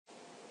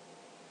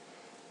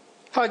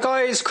Hi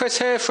guys, Chris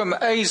here from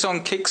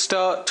Azon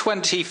Kickstart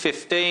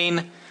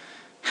 2015.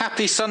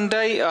 Happy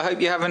Sunday. I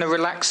hope you're having a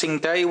relaxing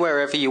day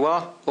wherever you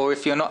are. Or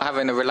if you're not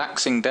having a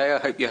relaxing day, I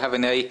hope you're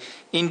having a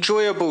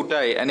enjoyable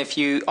day. And if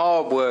you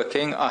are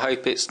working, I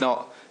hope it's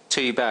not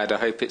too bad. I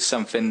hope it's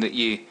something that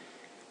you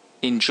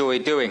enjoy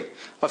doing.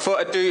 I thought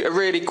I'd do a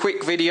really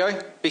quick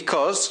video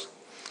because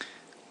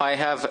I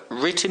have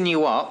written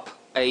you up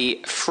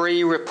a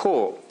free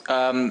report.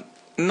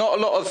 Not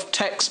a lot of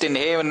text in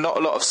here and not a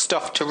lot of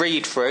stuff to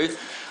read through.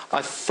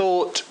 I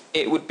thought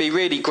it would be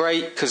really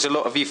great because a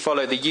lot of you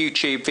follow the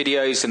YouTube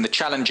videos and the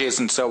challenges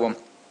and so on.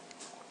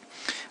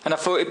 And I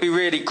thought it'd be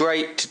really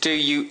great to do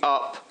you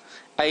up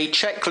a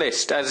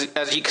checklist.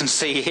 As you can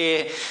see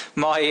here,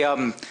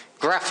 my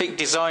graphic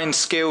design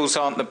skills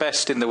aren't the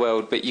best in the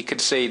world, but you can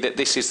see that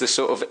this is the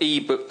sort of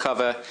ebook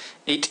cover.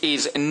 It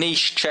is a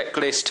niche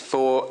checklist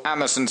for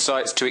Amazon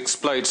sites to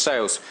explode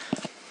sales,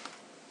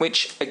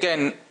 which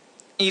again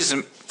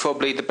isn't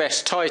probably the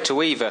best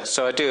title either,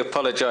 so I do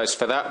apologise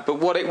for that. But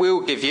what it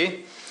will give you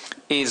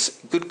is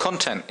good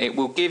content. It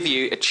will give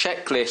you a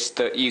checklist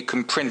that you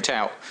can print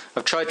out.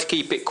 I've tried to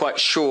keep it quite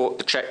short,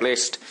 the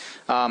checklist.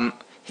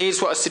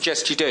 Here's what I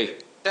suggest you do.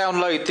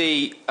 Download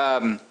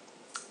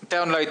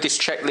this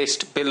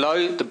checklist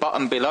below, the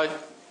button below,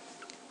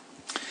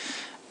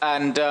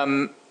 and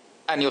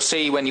you'll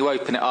see when you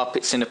open it up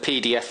it's in a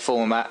PDF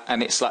format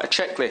and it's like a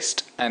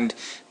checklist. And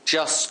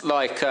just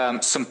like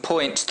some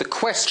points, the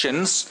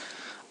questions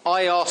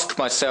I ask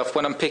myself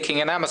when I'm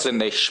picking an Amazon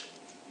niche.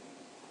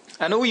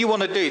 And all you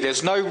want to do,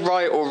 there's no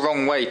right or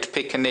wrong way to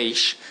pick a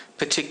niche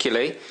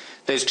particularly.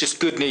 There's just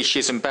good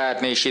niches and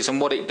bad niches, and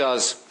what it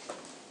does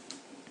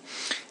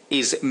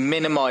is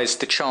minimise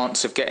the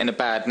chance of getting a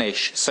bad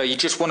niche. So you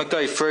just want to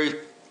go through.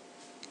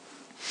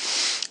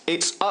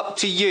 It's up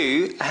to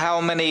you how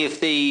many of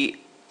the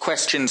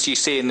questions you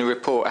see in the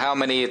report, how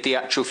many of the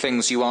actual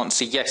things you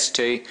answer yes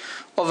to.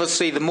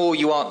 Obviously the more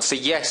you answer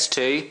yes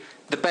to,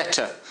 the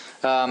better,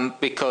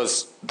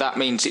 because that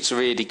means it's a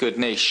really good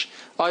niche.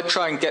 I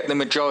try and get the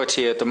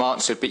majority of them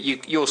answered, but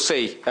you'll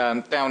see.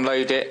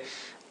 Download it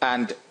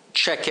and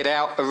check it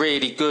out. A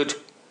really good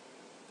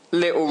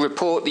little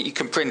report that you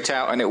can print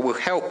out, and it will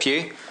help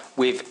you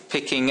with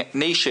picking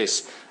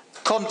niches.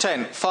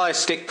 Content, Fire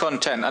Stick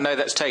content, I know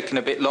that's taken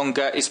a bit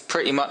longer. It's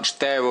pretty much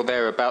there or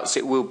thereabouts.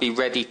 It will be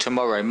ready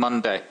tomorrow,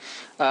 Monday.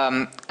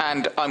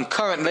 And I'm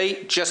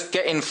currently just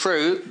getting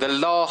through the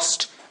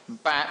last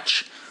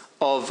batch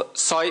of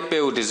site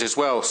builders as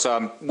well, so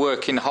I'm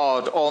working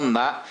hard on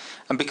that.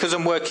 And because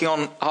I'm working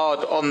hard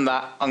on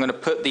that, I'm going to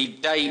put the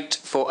date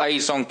for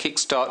Azon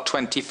Kickstart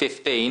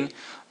 2015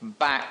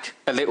 back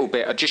a little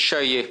bit. I'll just show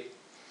you.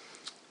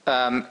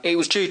 It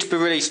was due to be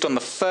released on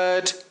the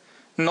 3rd.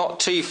 Not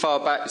too far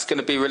back, it's going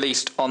to be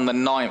released on the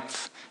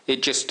 9th.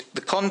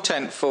 The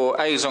content for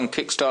Azon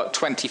Kickstart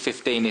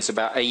 2015 is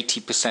about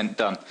 80%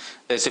 done.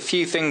 There's a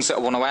few things that I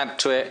want to add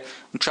to it.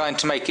 I'm trying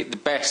to make it the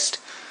best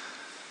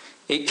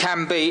it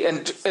can be.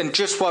 And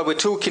just while we're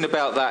talking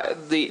about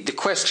that, the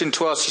question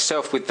to ask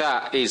yourself with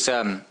that is,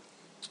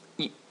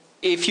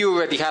 if you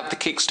already have the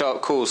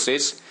Kickstart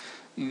courses,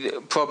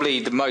 probably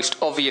the most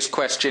obvious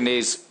question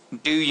is,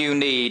 do you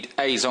need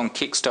Azon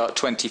Kickstart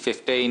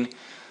 2015?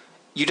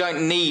 You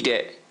don't need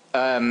it.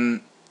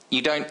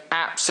 You don't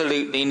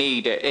absolutely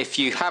need it. If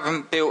you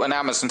haven't built an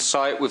Amazon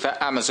site with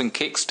that Amazon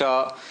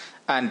Kickstart,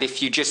 and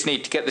if you just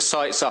need to get the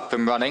sites up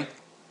and running,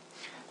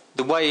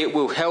 the way it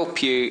will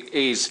help you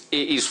is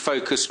it is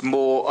focused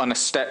more on a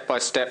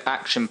step-by-step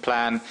action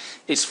plan.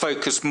 It's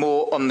focused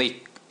more on the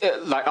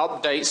like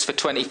updates for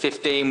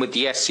 2015 with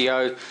the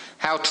SEO,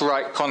 how to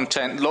write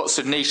content, lots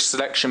of niche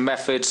selection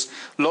methods,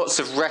 lots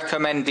of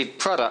recommended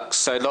products,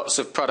 so lots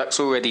of products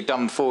already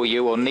done for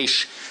you or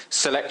niche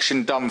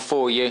selection done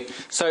for you.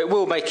 So it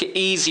will make it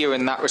easier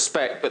in that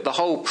respect, but the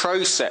whole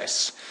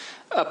process,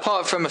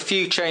 apart from a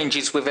few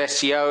changes with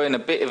SEO and a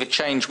bit of a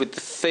change with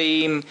the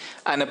theme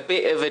and a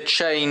bit of a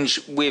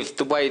change with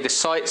the way the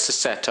sites are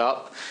set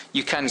up,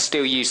 you can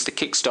still use the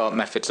Kickstart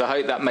methods. I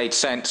hope that made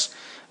sense.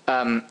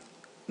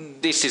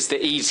 This is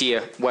the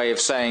easier way of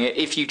saying it.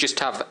 If you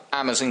just have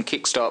Amazon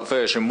Kickstart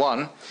version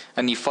 1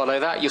 and you follow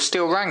that, you'll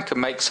still rank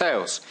and make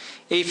sales.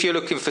 If you're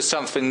looking for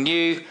something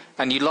new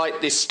and you like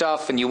this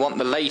stuff and you want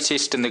the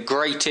latest and the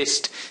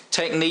greatest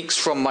techniques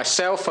from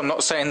myself, I'm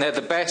not saying they're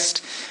the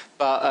best,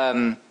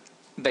 but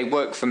they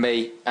work for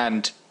me,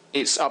 and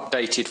it's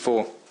updated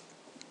for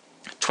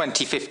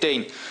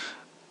 2015.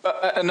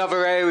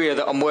 Another area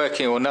that I'm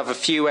working, or another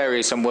few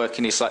areas I'm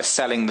working, is like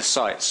selling the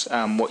sites.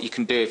 What you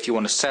can do if you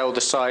want to sell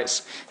the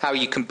sites, how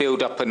you can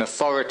build up an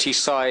authority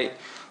site,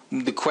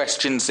 the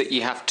questions that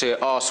you have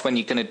to ask when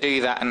you're going to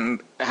do that,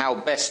 and how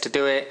best to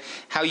do it,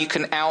 how you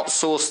can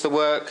outsource the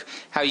work,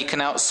 how you can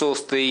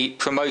outsource the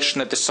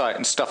promotion of the site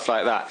and stuff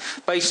like that.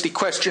 Basically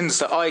questions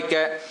that I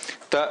get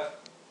that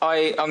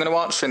I'm going to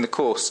answer in the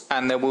course,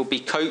 and there will be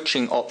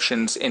coaching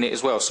options in it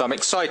as well. So I'm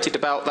excited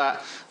about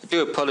that. I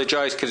do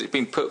apologise because it's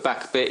been put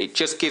back a bit. It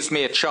just gives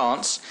me a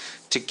chance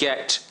to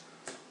get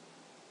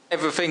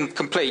everything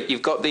complete.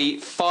 You've got the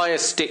Fire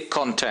Stick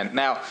content.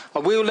 Now, I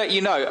will let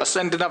you know, I'll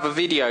send another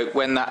video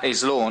when that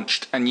is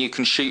launched, and you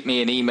can shoot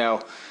me an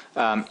email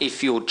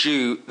if you're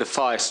due the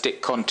Fire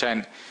Stick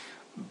content.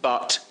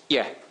 But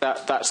yeah,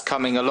 that's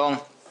coming along.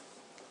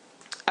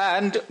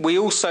 And we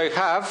also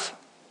have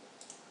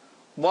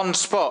one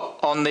spot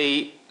on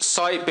the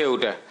site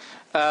builder.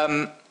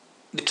 The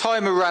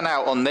timer ran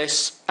out on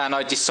this, and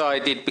I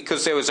decided,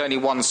 because there was only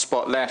one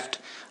spot left,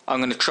 I'm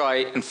going to try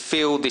and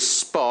fill this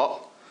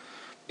spot,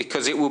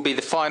 because it will be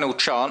the final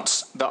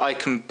chance that I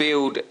can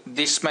build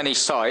this many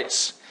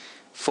sites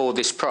for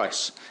this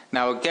price.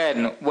 Now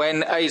again,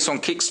 when Azon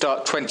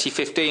Kickstart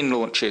 2015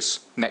 launches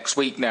next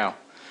week now,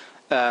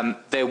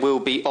 there will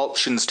be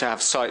options to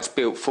have sites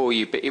built for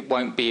you, but it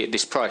won't be at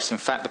this price. In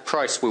fact, the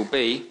price will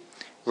be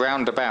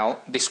round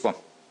about this one.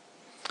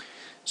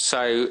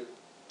 So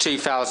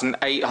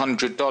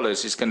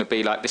 $2,800 is going to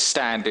be like the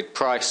standard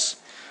price.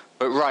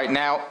 But right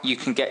now you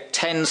can get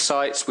 10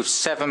 sites with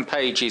 7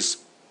 pages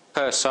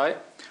per site.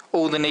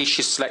 All the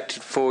niches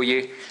selected for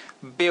you,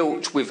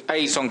 built with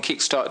Azon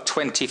Kickstart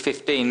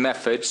 2015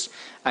 methods,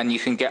 and you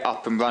can get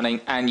up and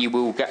running, and you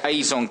will get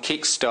Azon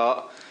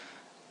Kickstart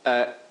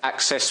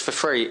access for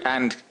free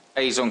and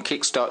Azon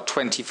Kickstart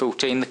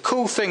 2014. The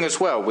cool thing as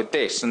well with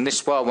this, and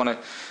this is why I want to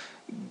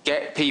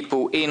get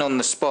people in on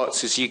the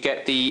spots, is you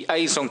get the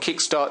Azon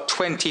Kickstart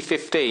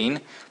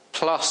 2015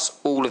 plus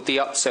all of the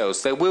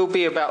upsells. There will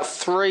be about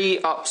 3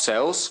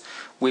 upsells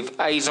with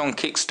Azon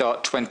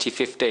Kickstart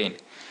 2015.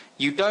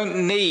 You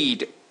don't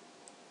need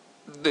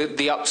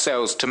the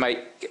upsells to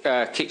make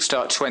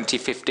Kickstart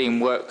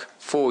 2015 work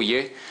for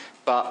you,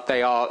 but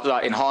they are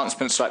like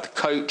enhancements like the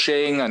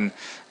coaching and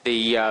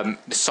the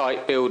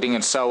site building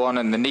and so on,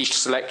 and the niche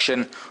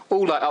selection,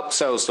 all like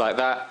upsells like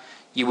that.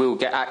 You will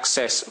get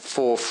access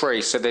for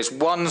free. So there's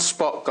one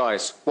spot,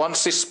 guys.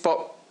 Once this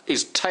spot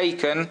is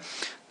taken,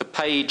 the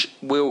page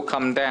will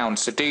come down.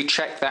 So do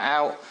check that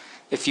out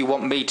if you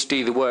want me to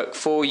do the work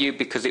for you,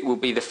 because it will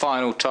be the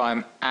final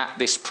time at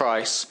this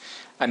price,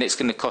 and it's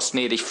going to cost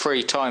nearly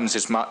 3 times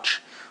as much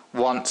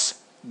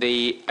once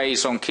the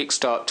Azon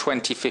Kickstart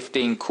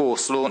 2015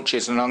 course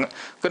launches. And I'm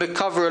going to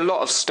cover a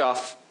lot of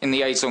stuff in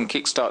the Azon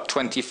Kickstart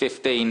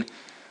 2015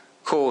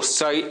 course.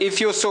 So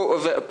if you're sort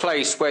of at a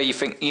place where you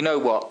think, you know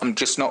what, I'm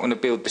just not going to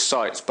build the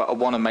sites, but I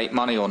want to make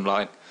money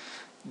online,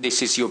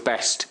 this is your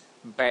best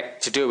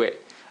bet to do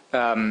it.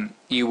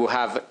 You will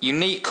have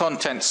unique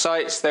content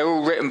sites. They're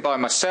all written by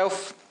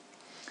myself.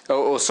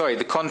 Sorry,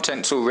 the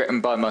content's all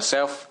written by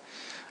myself.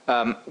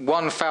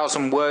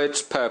 1,000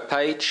 words per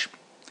page,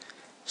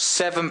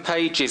 7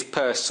 pages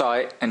per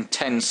site, and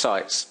 10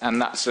 sites. And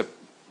that's a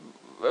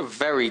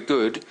very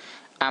good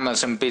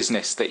Amazon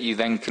business that you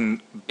then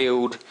can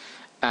build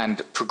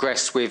and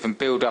progress with and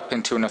build up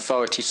into an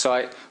authority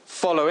site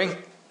following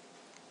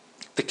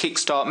the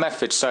Kickstart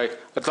method. So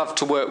I'd love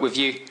to work with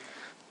you.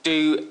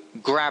 Do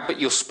grab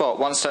your spot.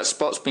 Once that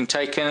spot's been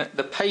taken,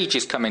 the page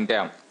is coming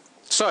down.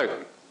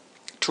 So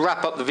to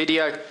wrap up the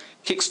video,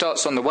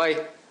 Kickstart's on the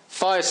way.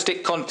 Fire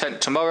Stick content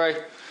tomorrow.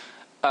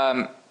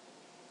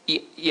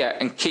 Yeah,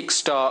 and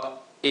Kickstart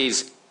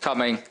is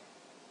coming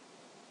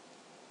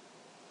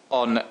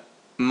on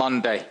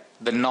Monday,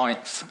 the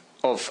 9th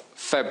of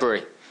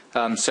February.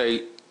 So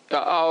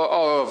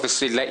I'll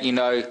obviously let you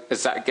know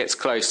as that gets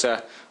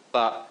closer,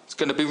 but it's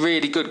going to be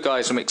really good,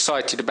 guys. I'm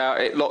excited about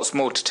it. Lots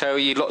more to tell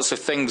you, lots of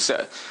things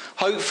that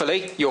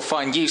hopefully you'll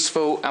find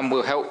useful and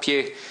will help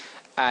you.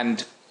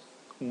 And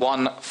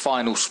one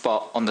final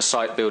spot on the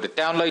site builder.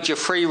 Download your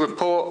free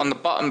report on the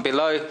button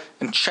below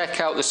and check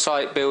out the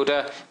site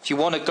builder. If you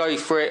want to go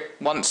for it,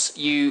 once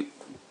you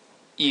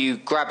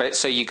grab it,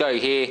 so you go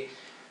here,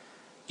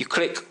 you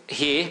click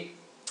here,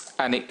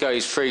 and it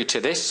goes through to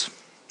this.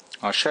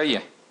 I'll show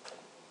you.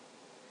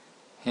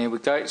 Here we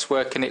go, it's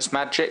working its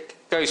magic.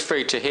 Goes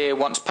through to here.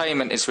 Once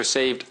payment is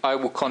received, I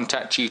will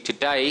contact you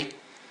today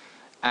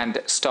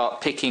and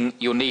start picking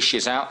your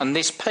niches out, and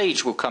this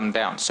page will come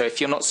down. So if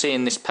you're not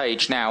seeing this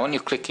page now and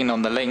you're clicking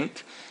on the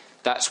link,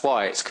 that's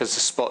why. It's because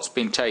the spot's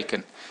been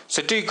taken.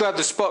 So do grab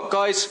the spot,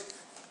 guys,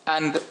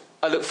 and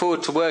I look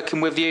forward to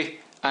working with you,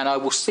 and I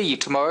will see you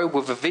tomorrow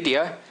with a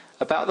video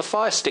about the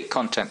Fire Stick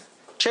content.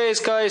 Cheers,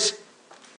 guys.